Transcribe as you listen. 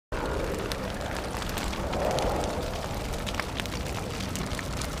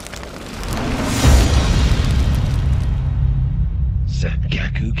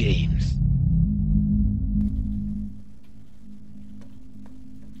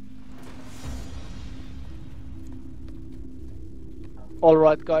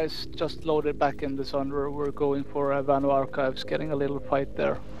Alright guys, just loaded back in the sun. We're going for Vano Archives, getting a little fight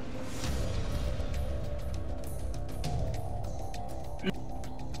there.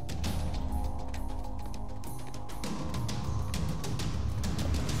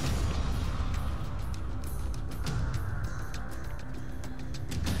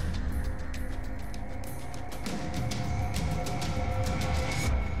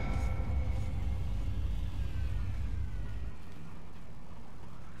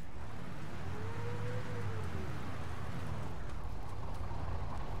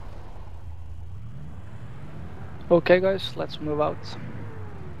 Okay guys, let's move out.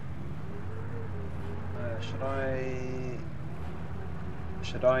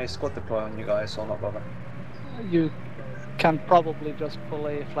 Should I squad deploy on you guys or not bother? You can probably just pull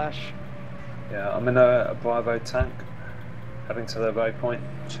a flash. Yeah, I'm in a Bravo tank, heading to the road point.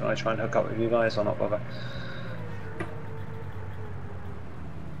 Should I try and hook up with you guys or not bother?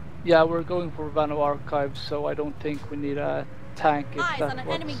 Yeah, we're going for Vano Archives, so I don't think we need a tank if Eyes that's on an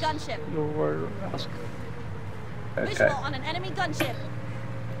what enemy gunship. you were asking. Okay. Visual on an enemy gunship.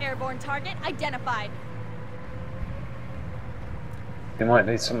 Airborne target identified. You might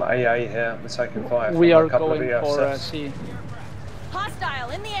need some AA here. We're taking fire. We from are a couple going of for EFSs. C. Hostile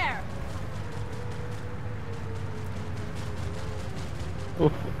in the air. Oh,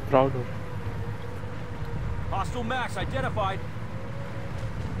 proud of. Hostile max identified.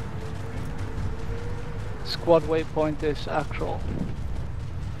 Squad waypoint is actual.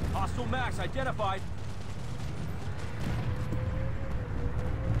 Hostile max identified.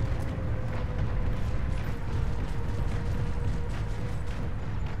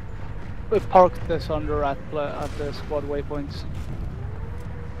 We parked this under at the squad waypoints.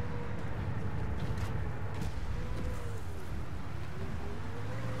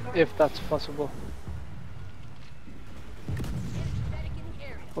 If that's possible.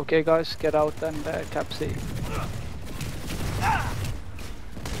 Okay guys, get out and cap C.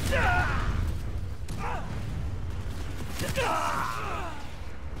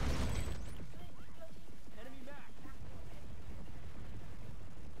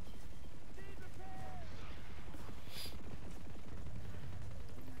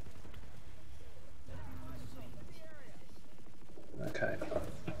 Okay.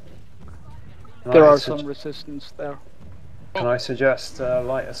 There are some resistance there. Can I suggest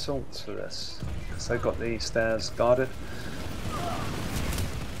light assaults for this? Because they've got the stairs guarded.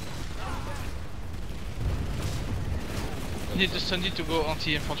 You just need to go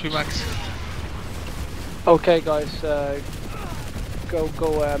anti-infantry max. Okay guys,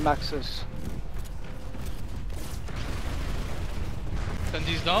 go maxes.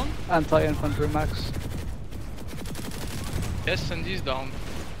 Sandy's down? Anti-infantry max. Yes, Sandy's down.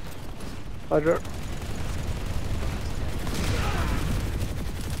 Roger.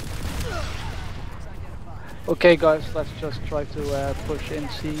 Okay guys, let's just try to push in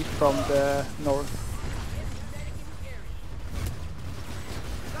C from the north.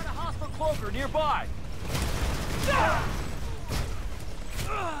 Got a hostile cloaker nearby.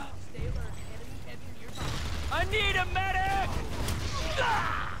 I need a medic.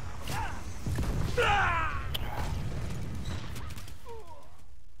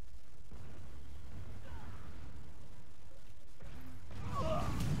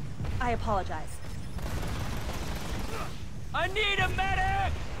 I apologize. I need a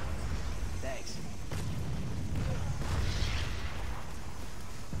medic. Thanks.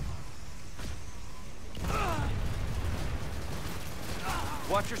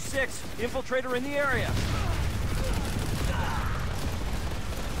 Watch your 6. Infiltrator in the area.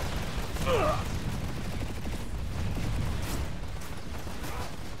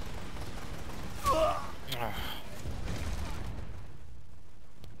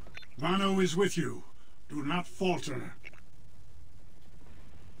 Vano is with you. Do not falter.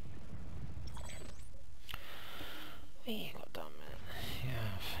 Goddammit.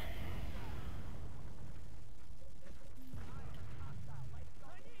 Yeah.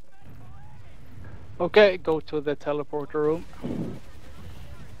 Okay, go to the teleporter room.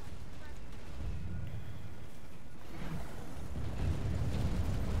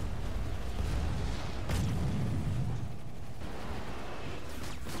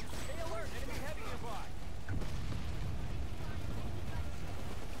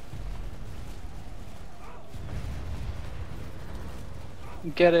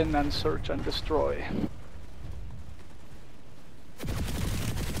 Get in and search and destroy.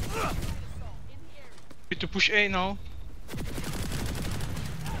 Need to push A now.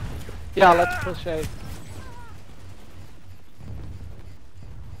 Yeah, let's push A.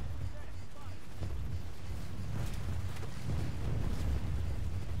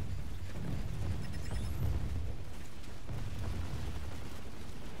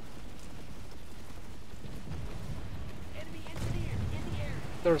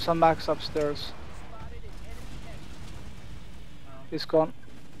 There's some Max upstairs. He's gone.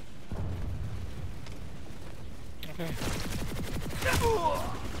 Okay.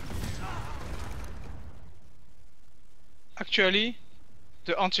 Actually,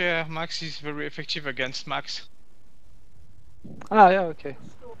 the anti-air max is very effective against max. Ah, yeah, okay.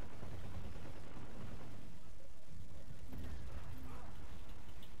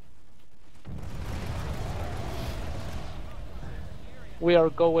 We are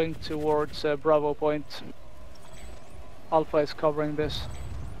going towards Bravo Point. Alpha is covering this.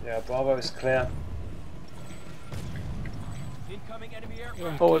 Yeah, Bravo is clear. Incoming enemy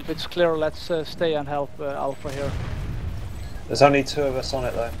aircraft. Oh, if it's clear, let's stay and help Alpha here. There's only 2 of us on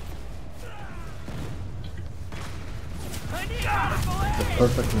it though. I need medical aid!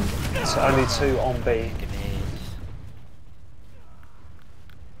 Perfect number. So only 2 on B. Grenades.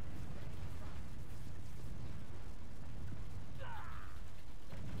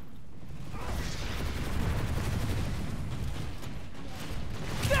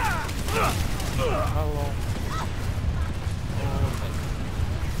 Hello. Oh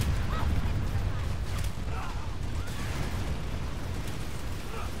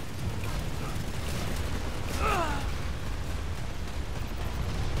my.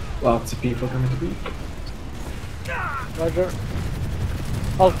 Lots of people coming to B. Roger.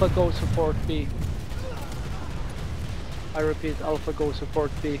 Alpha go support B. I repeat, Alpha go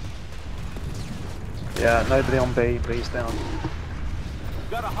support B. Yeah, nobody on B, B's down.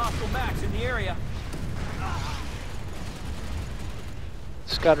 Got a hostile max in the area.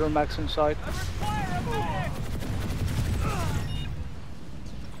 Scatter Max inside. Fire a medic!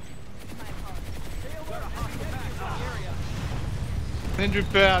 Got a hostile max in the area. Need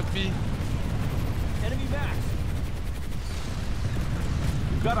repair at B. Enemy max.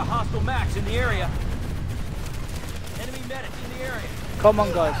 We've got a hostile max in the area. Enemy medic in the area. Come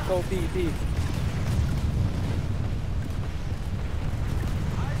on guys, go B, B.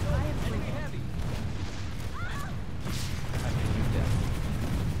 Enemy heavy.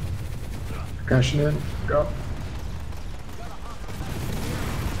 Crashing in. Go.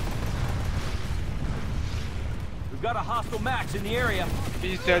 We've got a hostile max in the area.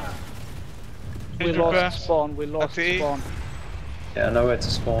 B is dead. We Need repair. lost spawn, we lost At A. spawn. Yeah, nowhere to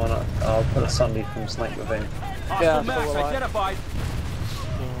spawn. I'll put a Sunday from Snake with him. Hostile Yeah, so max will I. identified.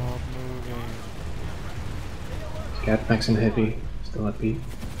 Stop moving. Cat Max and Heavy. Still at B.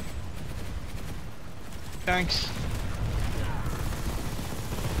 Thanks.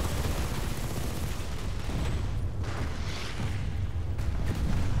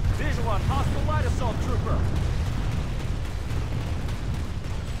 Visual on hostile light assault trooper.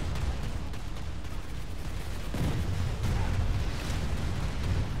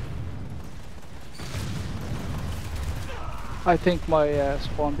 I think my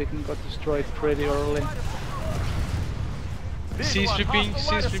spawn beacon got destroyed pretty early. C Visual on sweeping, hostile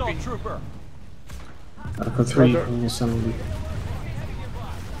C light assault sweeping. trooper. Alpha 3 Roger. on your Sunday.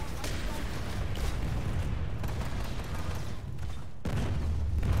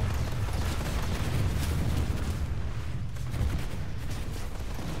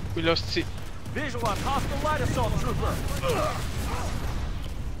 We lost C. Visual on hostile light assault trooper.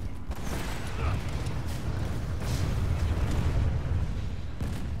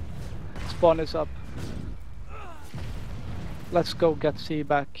 Spawn is up. Let's go get C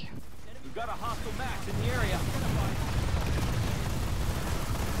back. We've got a hostile max in the area.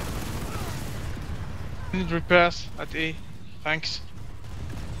 Need repairs at A. Thanks.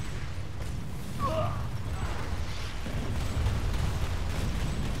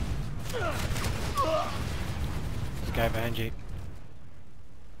 This guy behind you.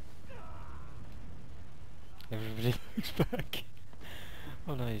 Everybody looks back.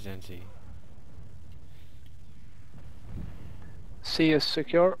 Oh no, he's empty. C is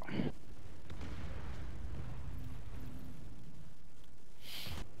secure.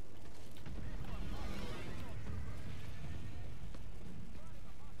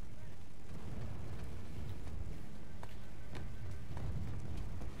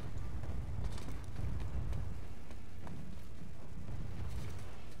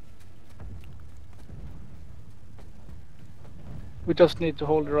 We just need to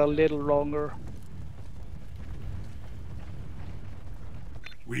hold her a little longer.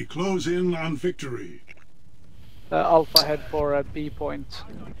 We close in on victory. Alpha head for a B point.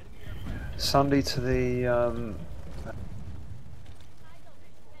 Sunday to the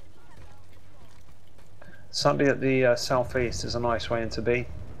Sunday at the southeast is a nice way into B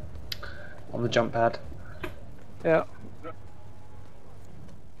on the jump pad. Yeah.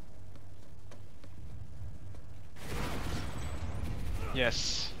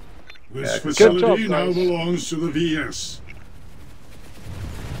 Yes. This Yeah, good facility job, now guys. belongs to the VS.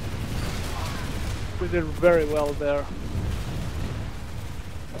 We did very well there.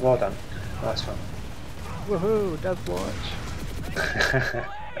 Well done. Nice one. Woohoo, Death Watch.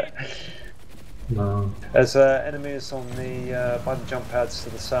 No. There's enemies on the by the jump pads to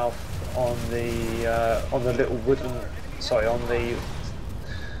the south on the little wooden, sorry, on the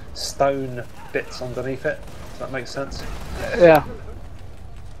stone bits underneath it. Does that make sense? Yeah.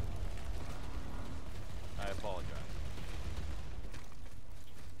 I apologize.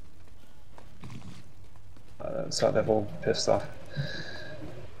 So they're all pissed off.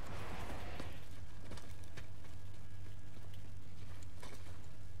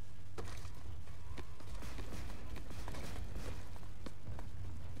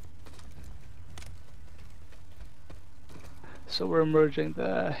 So we're merging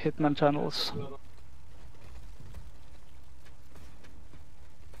the hitman channels.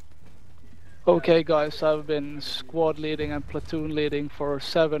 Okay guys, I've been squad leading and platoon leading for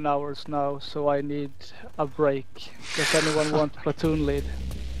 7 hours now, so I need a break. Does anyone want platoon lead?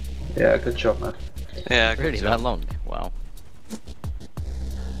 Yeah, good job, man. Yeah, really that long? Wow.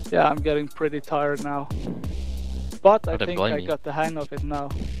 Yeah, I'm getting pretty tired now. But I don't think blame I you. got the hang of it now.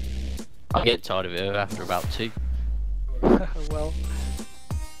 I get tired of it after about 2. Well,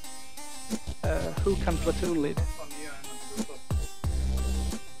 who can platoon lead?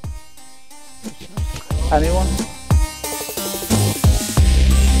 Anyone?